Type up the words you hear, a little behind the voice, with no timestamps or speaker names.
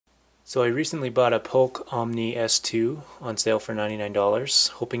So I recently bought a Polk Omni S2 on sale for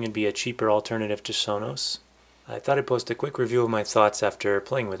 $99, hoping it'd be a cheaper alternative to Sonos. I thought I'd post a quick review of my thoughts after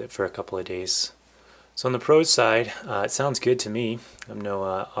playing with it for a couple of days. So on the pros side, it sounds good to me. I'm no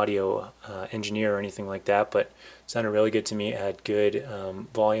audio engineer or anything like that, but it sounded really good to me. It had good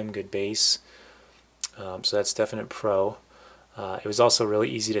volume, good bass, so that's definite pro. It was also really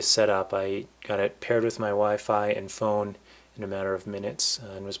easy to set up. I got it paired with my Wi-Fi and phone in a matter of minutes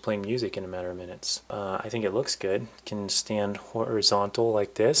and was playing music in a matter of minutes. I think it looks good. It can stand horizontal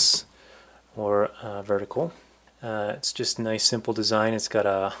like this or vertical. It's just a nice simple design. It's got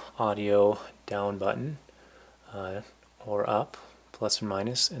a audio down button or up, plus or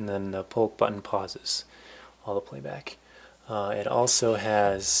minus, and then the Polk button pauses all the playback. It also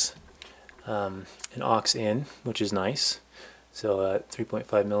has an aux in, which is nice. So a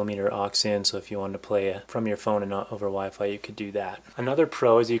 3.5mm aux in, so if you wanted to play from your phone and not over Wi-Fi, you could do that. Another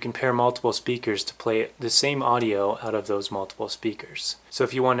pro is you can pair multiple speakers to play the same audio out of those multiple speakers. So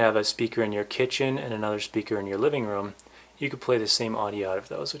if you want to have a speaker in your kitchen and another speaker in your living room, you could play the same audio out of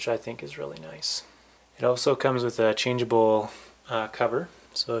those, which I think is really nice. It also comes with a changeable cover,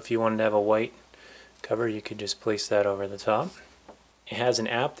 so if you wanted to have a white cover, you could just place that over the top. It has an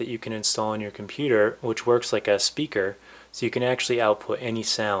app that you can install on your computer which works like a speaker, so you can actually output any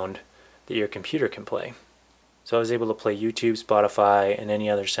sound that your computer can play. So I was able to play YouTube, Spotify, and any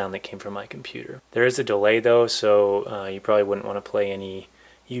other sound that came from my computer. There is a delay though, so you probably wouldn't want to play any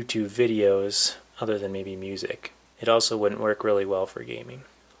YouTube videos other than maybe music. It also wouldn't work really well for gaming.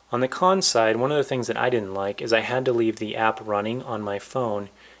 On the con side, one of the things that I didn't like is I had to leave the app running on my phone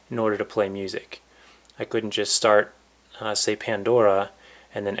in order to play music. I couldn't just start, say Pandora,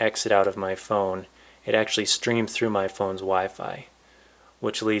 and then exit out of my phone. It actually streamed through my phone's Wi-Fi,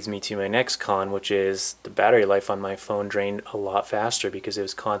 which leads me to my next con, which is the battery life on my phone drained a lot faster because it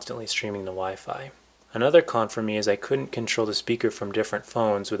was constantly streaming the Wi-Fi. Another con for me is I couldn't control the speaker from different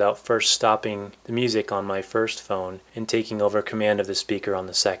phones without first stopping the music on my first phone and taking over command of the speaker on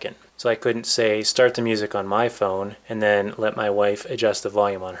the second. So I couldn't say start the music on my phone and then let my wife adjust the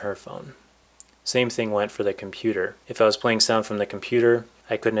volume on her phone. Same thing went for the computer. If I was playing sound from the computer,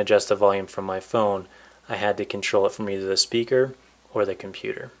 I couldn't adjust the volume from my phone. I had to control it from either the speaker or the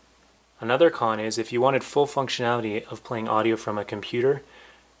computer. Another con is if you wanted full functionality of playing audio from a computer,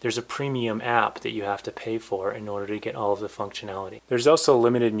 there's a premium app that you have to pay for in order to get all of the functionality. There's also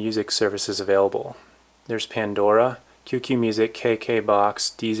limited music services available. There's Pandora, QQ Music,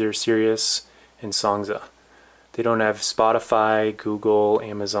 KKBox, Deezer, Sirius, and Songza. They don't have Spotify, Google,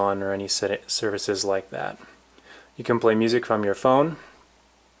 Amazon, or any services like that. You can play music from your phone.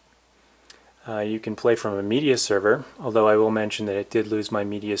 You can play from a media server, although I will mention that it did lose my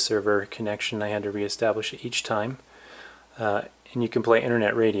media server connection. I had to reestablish it each time. And you can play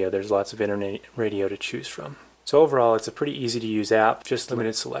internet radio. There's lots of internet radio to choose from. So overall, it's a pretty easy to use app, just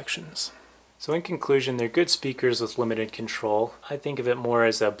limited selections. So in conclusion, they're good speakers with limited control. I think of it more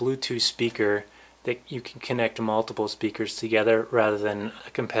as a Bluetooth speaker that you can connect multiple speakers together rather than a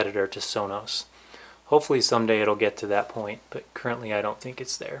competitor to Sonos. Hopefully someday it'll get to that point, but currently I don't think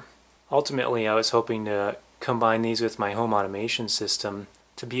it's there. Ultimately, I was hoping to combine these with my home automation system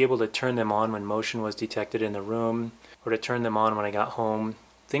to be able to turn them on when motion was detected in the room, or to turn them on when I got home,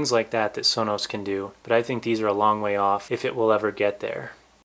 things like that that Sonos can do. But I think these are a long way off if it will ever get there.